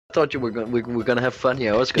thought you were gonna we're gonna have fun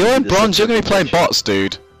here. I was gonna. You're in bronze. You're gonna be playing bots,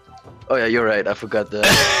 dude. Oh yeah, you're right. I forgot that.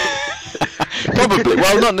 Probably.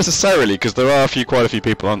 Well, not necessarily, because there are quite a few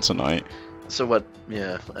people on tonight. So what?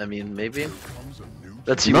 Yeah, I mean maybe.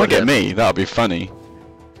 Let's see. You might get me. That'll be funny.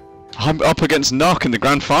 I'm up against Knock in the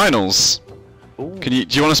grand finals. Ooh. Do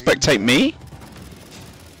you want to spectate me?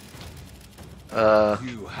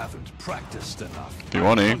 You haven't practiced enough. Do you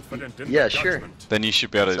want to? Yeah, sure. Then you should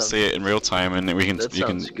be able to see it in real time, and you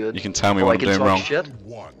can tell me what I'm doing wrong. Shit?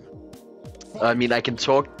 I mean, I can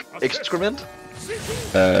talk excrement.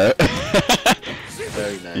 Very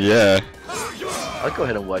nice. Yeah. I'll go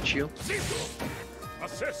ahead and watch you.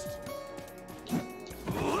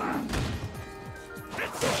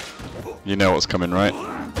 You know what's coming, right?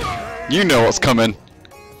 You know what's coming.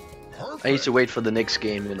 I need to wait for the next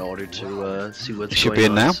game in order to see what's should going be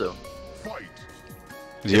in on. now. So.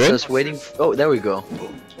 Is you in? Just waiting. Oh, there we go.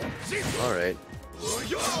 All right.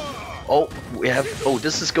 Oh, we have. Oh,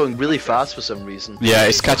 this is going really fast for some reason. Yeah,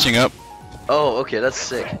 it's catching up. Oh, okay, that's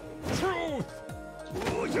sick.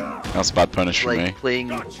 That's a bad punish for me. Playing.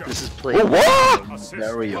 This is playing. Oh, what?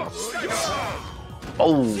 Mario.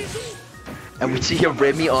 Oh, and we see here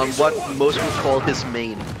Remy on what most would call his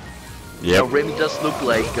main. Yeah. Remy does look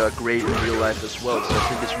like great in real life as well, so I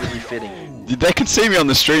think it's really fitting. They can see me on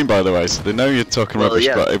the stream, by the way, so they know you're talking rubbish.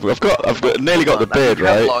 Yeah. But I've nearly got the beard, you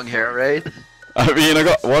have right? long hair, right? I mean, I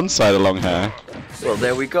got one side of long hair. Well,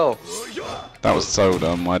 there we go. That was so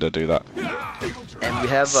dumb. Why'd I do that? And we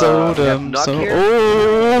have so dumb. Knock So here.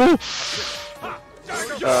 oh.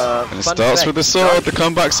 And it starts fact, with the sword. The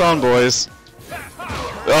comeback's on, boys.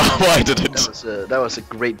 Oh, why did it? That was a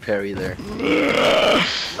great parry there.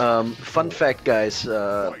 Fun fact, guys.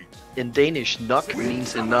 In Danish, knock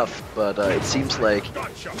means enough, but it seems like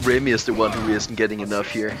Remy is the one who isn't getting enough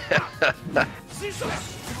here.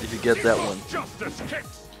 If you get that one.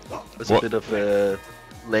 That's a bit of a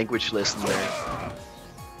language lesson there.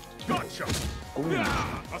 Ooh.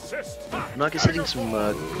 Knock is hitting some...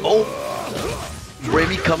 oh!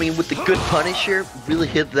 Remy coming in with the good punish here. Really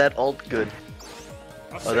hit that ult good.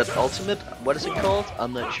 Oh, that ultimate? What is it called?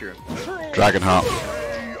 I'm not sure. Dragonheart.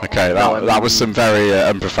 Okay, that was some very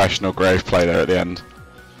unprofessional grave play there at the end.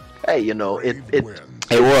 Hey, you know, it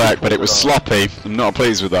worked, but it was sloppy. I'm not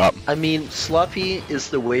pleased with that. I mean, sloppy is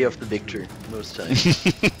the way of the victor most times.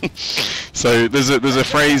 So there's a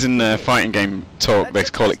phrase in fighting game talk. They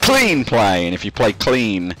call it clean play, and if you play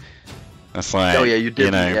clean, that's like. Oh yeah, you did.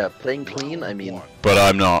 You know, yeah, playing clean. I mean. But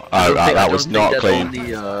I'm not. That was not clean.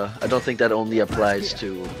 I don't think that only applies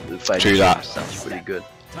to fighting True that. games. Sounds pretty good.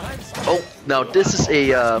 Oh, now this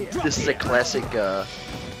is a classic.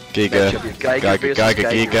 Giga.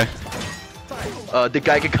 Giga. The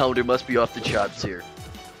Geiger counter must be off the charts here.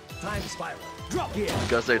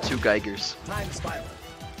 Because there are two Geigers. I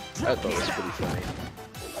thought it was pretty funny.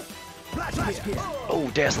 Oh,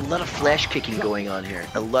 there's a lot of flash kicking going on here.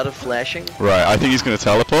 A lot of flashing. Right, I think he's going to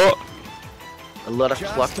teleport. A lot of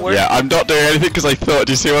clockwork. Yeah, I'm not doing anything because I thought.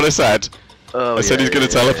 Do you see what I said? Oh, I said he's going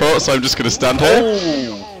to teleport, so I'm just going to stand here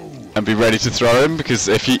and be ready to throw him, because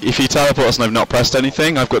if he teleports and I've not pressed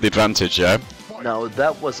anything, I've got the advantage, yeah? Now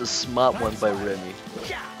that was a smart one by Remy.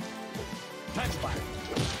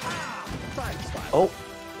 Oh!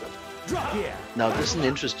 Now this is an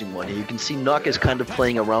interesting one here. You can see Knock is kind of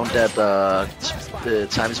playing around that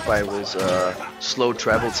Time Spiral's slow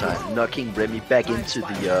travel time, knocking Remy back into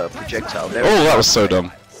the projectile. There that was so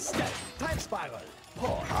dumb.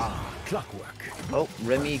 Oh,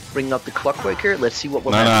 Remy bringing up the clockwork here. Let's see what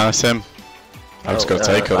will happen. No, that's him. I'm just gonna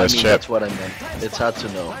take all this chip. That's what I meant. It's hard to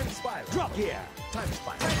know.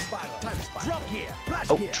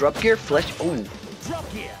 Oh, drop gear, flash. Oh.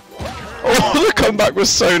 Oh, the comeback was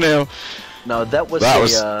so near. No, that was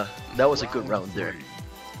a good round there.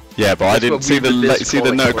 Yeah, but I didn't see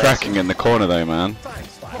the note cracking in the corner though, man.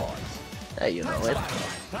 Hey, you know it.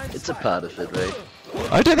 It's a part of it, right?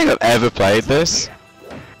 I don't think I've ever played this.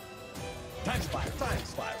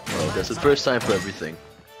 Well, that's the first time for everything.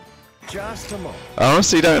 I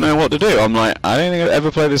honestly don't know what to do. I'm like, I don't think I've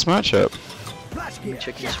ever played this matchup. Let me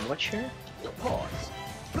check his watch here.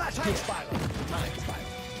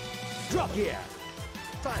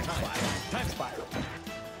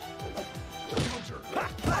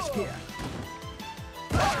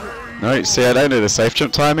 No, see, I don't know the safe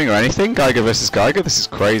jump timing or anything. Geiger versus Geiger, this is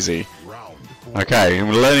crazy. Okay,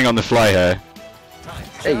 I'm learning on the fly here.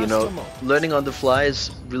 Hey, you know, learning on the fly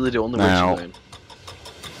is really the only way to learn.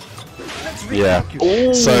 Yeah.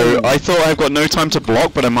 Ooh. So I thought I've got no time to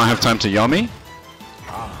block, but I might have time to yummy.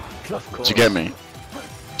 Of course. Do you get me?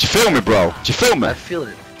 Do you feel me, bro? Do you feel me? I feel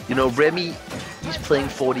it. You know, Remy he's playing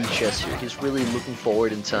 4D chess here. He's really looking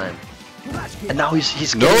forward in time. And now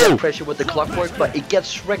he's getting that pressure with the clockwork, but it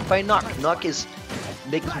gets wrecked by Nock. Nock is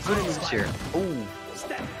making some good moves here. Ooh.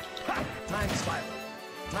 Time spiral.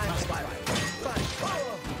 Time spiral. Time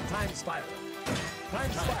spiral. Time spiral.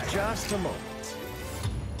 Time spiral. Just a moment.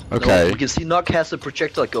 Okay. No, we can see Nock has the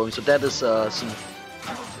projectile going, so that is some.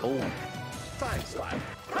 Oh. Time spiral.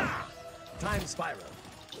 Time spiral.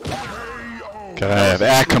 Okay, the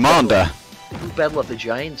Air Commander. Battle of the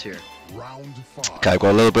Giants here. Okay, I've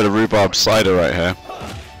got a little bit of rhubarb cider right here.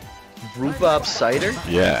 Rhubarb cider?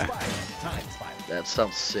 Yeah. That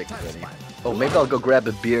sounds sick, buddy. Oh, maybe I'll go grab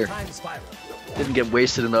a beer. Didn't get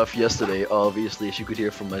wasted enough yesterday, obviously, as you could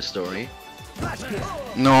hear from my story.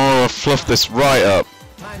 No, I fluffed this right up.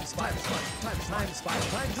 Time spiral. Time spiral.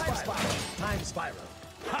 Time spiral. Time spiral.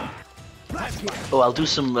 Oh, I'll do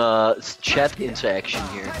some chat interaction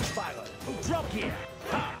here.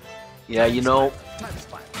 Yeah, you know,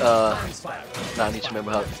 now I need to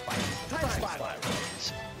remember how.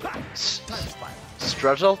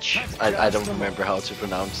 Struzzelch? I don't remember how to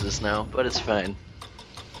pronounce this now, but it's fine.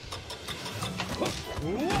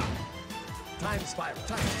 Time spiral.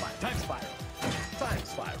 Time spiral. Time spiral. Time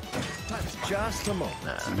spiral. Time spiral. Just a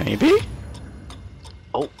moment. Maybe?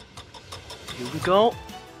 Oh, here we go.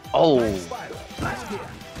 Oh, Time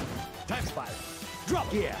spiral.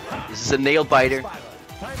 Drop here. this is a nail biter.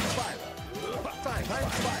 Time spiral. Time spiral.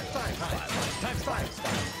 Time spiral. Time spiral.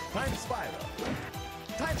 Time spiral.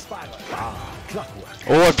 Time spiral. Ah, clockwork.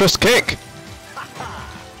 Oh, I pressed kick!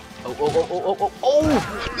 Oh, oh, oh, oh, oh, oh, oh!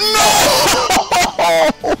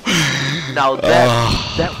 No! Now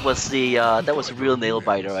that was the that was a real nail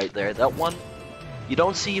biter right there. That one, you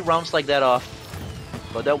don't see rounds like that often,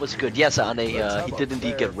 but that was good. Yes, Ane, he did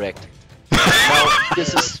indeed get wrecked. Now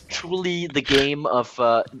this is truly the game of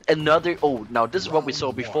another. Oh, now this is what we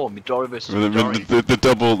saw before: Midori versus Midori. The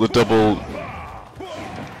double.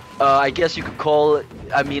 I guess you could call it.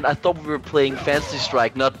 I mean, I thought we were playing Fantasy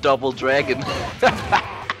Strike, not Double Dragon.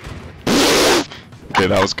 Okay,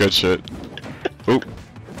 that was good shit. Oh.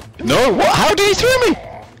 No, what? How did he throw me?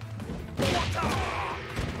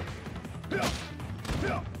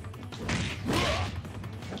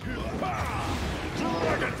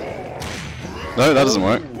 No, that doesn't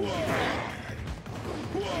work.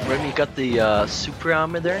 Remy got the super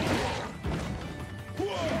armor there.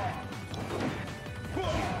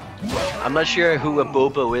 I'm not sure who a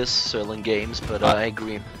Bobo is, Serling Games, but I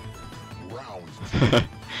agree.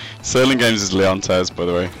 Serling Games is Leontes, by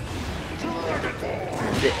the way.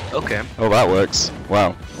 Okay. Oh, that works.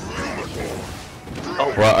 Wow.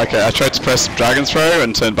 Oh. Well, okay, I tried to press Dragon Throw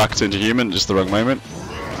and turned back into human, just the wrong moment.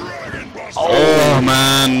 Oh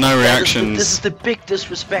man, no reactions. This is the big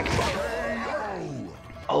disrespect.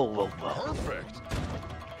 Oh, well.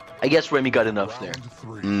 I guess Remy got enough there.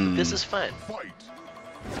 This is fine.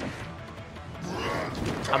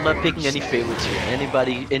 I'm not picking any favorites here.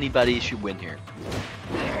 Anybody should win here.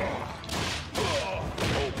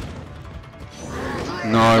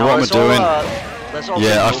 No, what am I doing?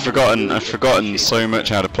 Yeah, I've forgotten so much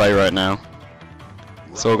how to play right now.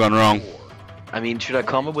 It's all gone wrong. I mean, should I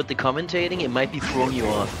comment with the commentating? It might be throwing you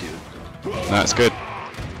off, dude. That's good.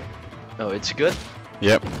 Oh, it's good?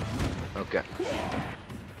 Yep. Okay.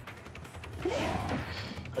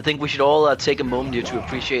 I think we should all take a moment here to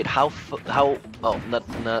appreciate how freaking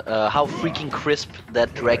crisp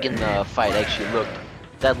that dragon fight actually looked.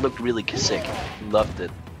 That looked really sick. Loved it.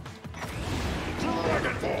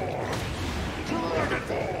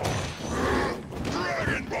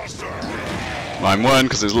 Mine won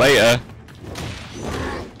because it was later.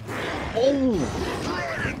 Oh!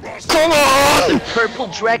 Come on! The purple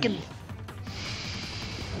dragon.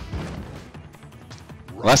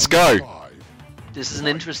 Let's go. This is an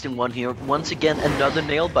interesting one here. Once again, another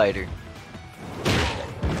nail biter.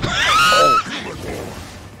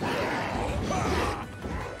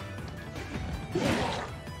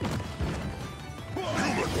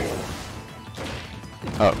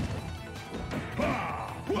 Oh.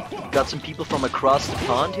 Got some people from across the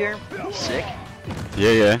pond here. Sick.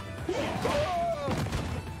 Yeah.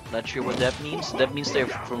 Not sure what that means. That means they're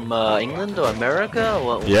from England or America?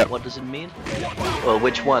 Or what does it mean? Well,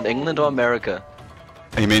 which one? England or America?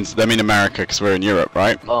 They mean America because we're in Europe,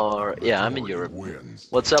 right? Or yeah, I'm in Europe.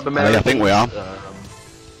 What's up, America? I think we are.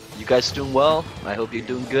 You guys doing well? I hope you're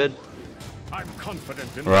doing good. I'm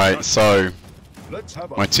confident in Right, so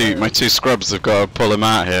my two scrubs have got to pull him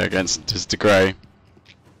out here against his DeGray.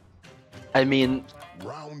 I mean,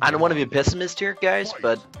 I don't want to be a pessimist here, guys,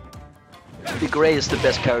 but DeGray is the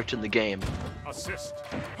best character in the game.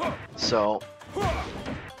 So,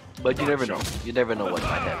 but you never know. You never know what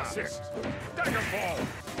might happen here.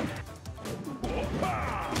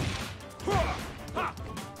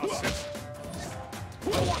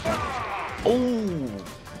 Oh,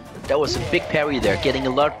 that was a big parry there, getting a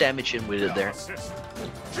lot of damage in with it there.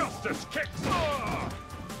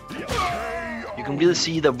 You can really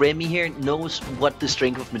see that Remy here knows what the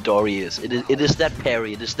strength of Midori is. It is that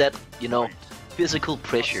parry, it is that, you know, physical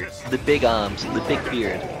pressure, the big arms, the big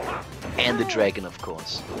beard, and the dragon, of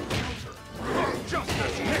course.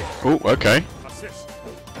 Oh, okay.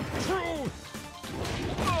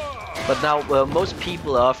 But now, most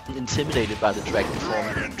people are often intimidated by the dragon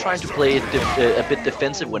form, trying to play it a bit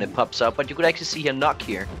defensive when it pops up, but you could actually see him knock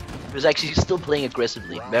here. He was actually still playing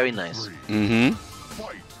aggressively. Very nice. Mm-hmm.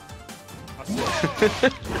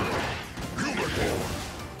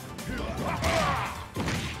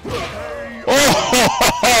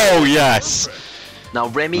 Oh, yes! Now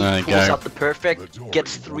Remy pulls out the perfect,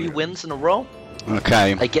 gets 3 wins in a row.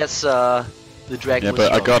 Okay. I guess the dragon. Yeah,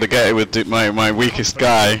 but I gotta get it with my weakest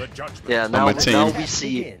guy. Yeah, on my team. now we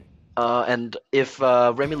see. And if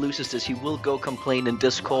Remy loses this, he will go complain in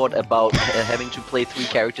Discord about having to play 3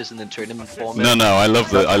 characters in the tournament format. No, I love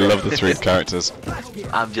the 3 characters.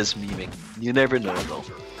 I'm just memeing. You never know though.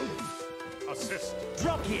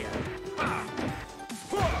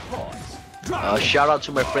 Shout out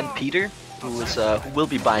to my friend Peter, who will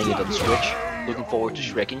be buying it on Switch. Looking forward to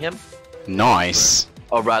shrekking him. Nice.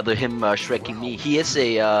 Or rather, him shrekking me. He is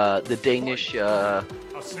the Danish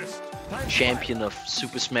champion of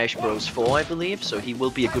Super Smash Bros. 4, I believe. So he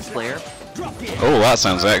will be a good player. Oh, that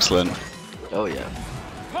sounds excellent. Oh yeah.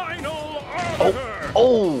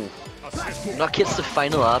 Oh! Knock hits the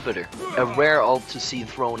final arbiter. A rare ult to see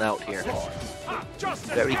thrown out here.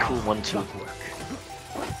 Very cool 1-2.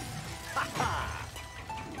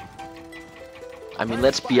 I mean,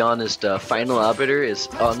 let's be honest, Final Arbiter is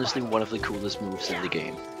honestly one of the coolest moves in the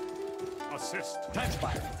game. Assist. Time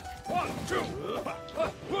spiral. 1, 2.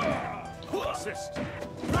 Assist.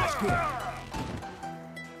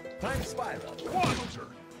 Time spiral.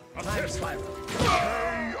 1. Time spiral.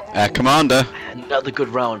 Commander. Another good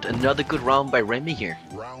round by Remy here.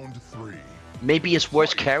 Round 3. Maybe his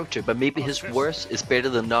worst character, but maybe his worst is better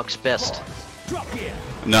than Nock's best.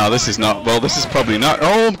 No, this is not. Well, this is probably not.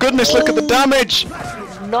 Oh goodness! Look at the damage.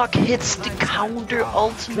 Nock hits the counter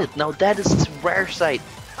ultimate. Now that is his rare sight.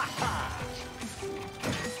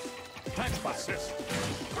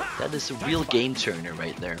 That is a real game turner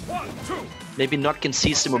right there. Maybe Nock can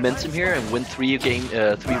seize the momentum here and win 3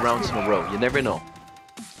 rounds in a row. You never know.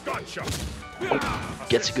 Oh,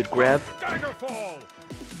 gets a good grab.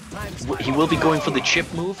 He will be going for the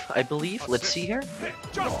chip move, I believe. Let's see here.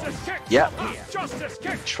 Yeah.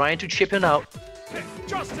 Trying to chip him out.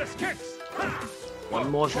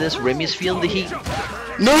 One more of this. Remy's feeling the heat.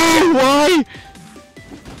 No, why?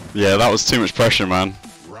 Yeah, that was too much pressure, man.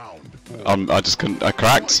 I just couldn't. I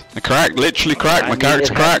cracked. Literally cracked. My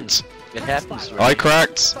character cracked. It happens. Right? I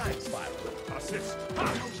cracked.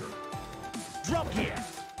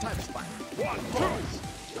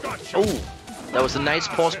 Oh. That was a nice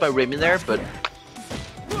pause by Remy there, but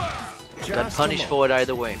got punished for it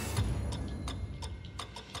either way.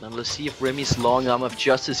 Now let's see if Remy's long arm of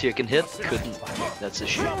justice here can hit. Couldn't. That's a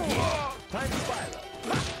shame.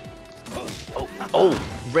 Oh,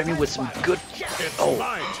 Remy with some good. Oh,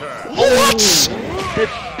 what?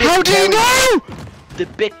 How do you know? The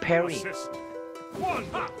big parry.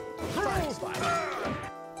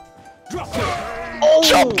 Oh,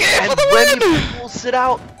 Jump gear and for the Remy win! pulls it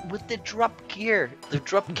out with the drop gear. The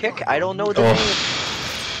drop kick, I don't know the name.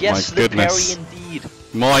 Yes, my the goodness. parry indeed.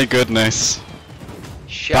 My goodness.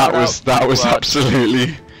 Shout That was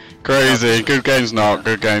absolutely crazy. Good games, Nock.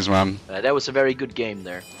 Good games, man. That was a very good game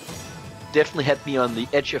there. Definitely had me on the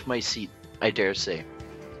edge of my seat, I dare say.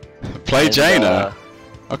 Play Jaina.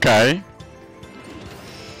 Okay.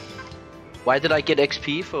 Why did I get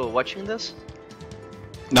XP for watching this?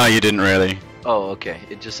 No, you didn't really. Oh, okay.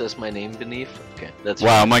 It just says my name beneath. Okay, that's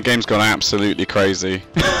wow. fine. My game's gone absolutely crazy.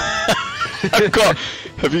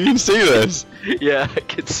 Have you even seen this? Yeah, I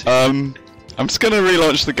can see. I'm just gonna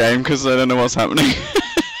relaunch the game because I don't know what's happening.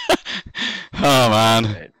 Oh man,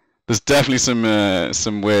 Right. There's definitely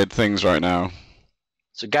some weird things right now.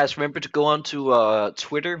 So guys, remember to go on to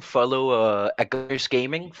Twitter, follow Agoners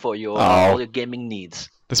Gaming for your all your gaming needs.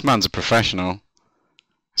 This man's a professional.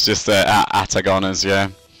 It's just at Agoners, yeah.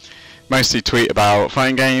 Mostly tweet about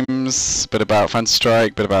fighting games, bit about Fantasy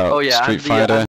Strike, bit about Street Fighter.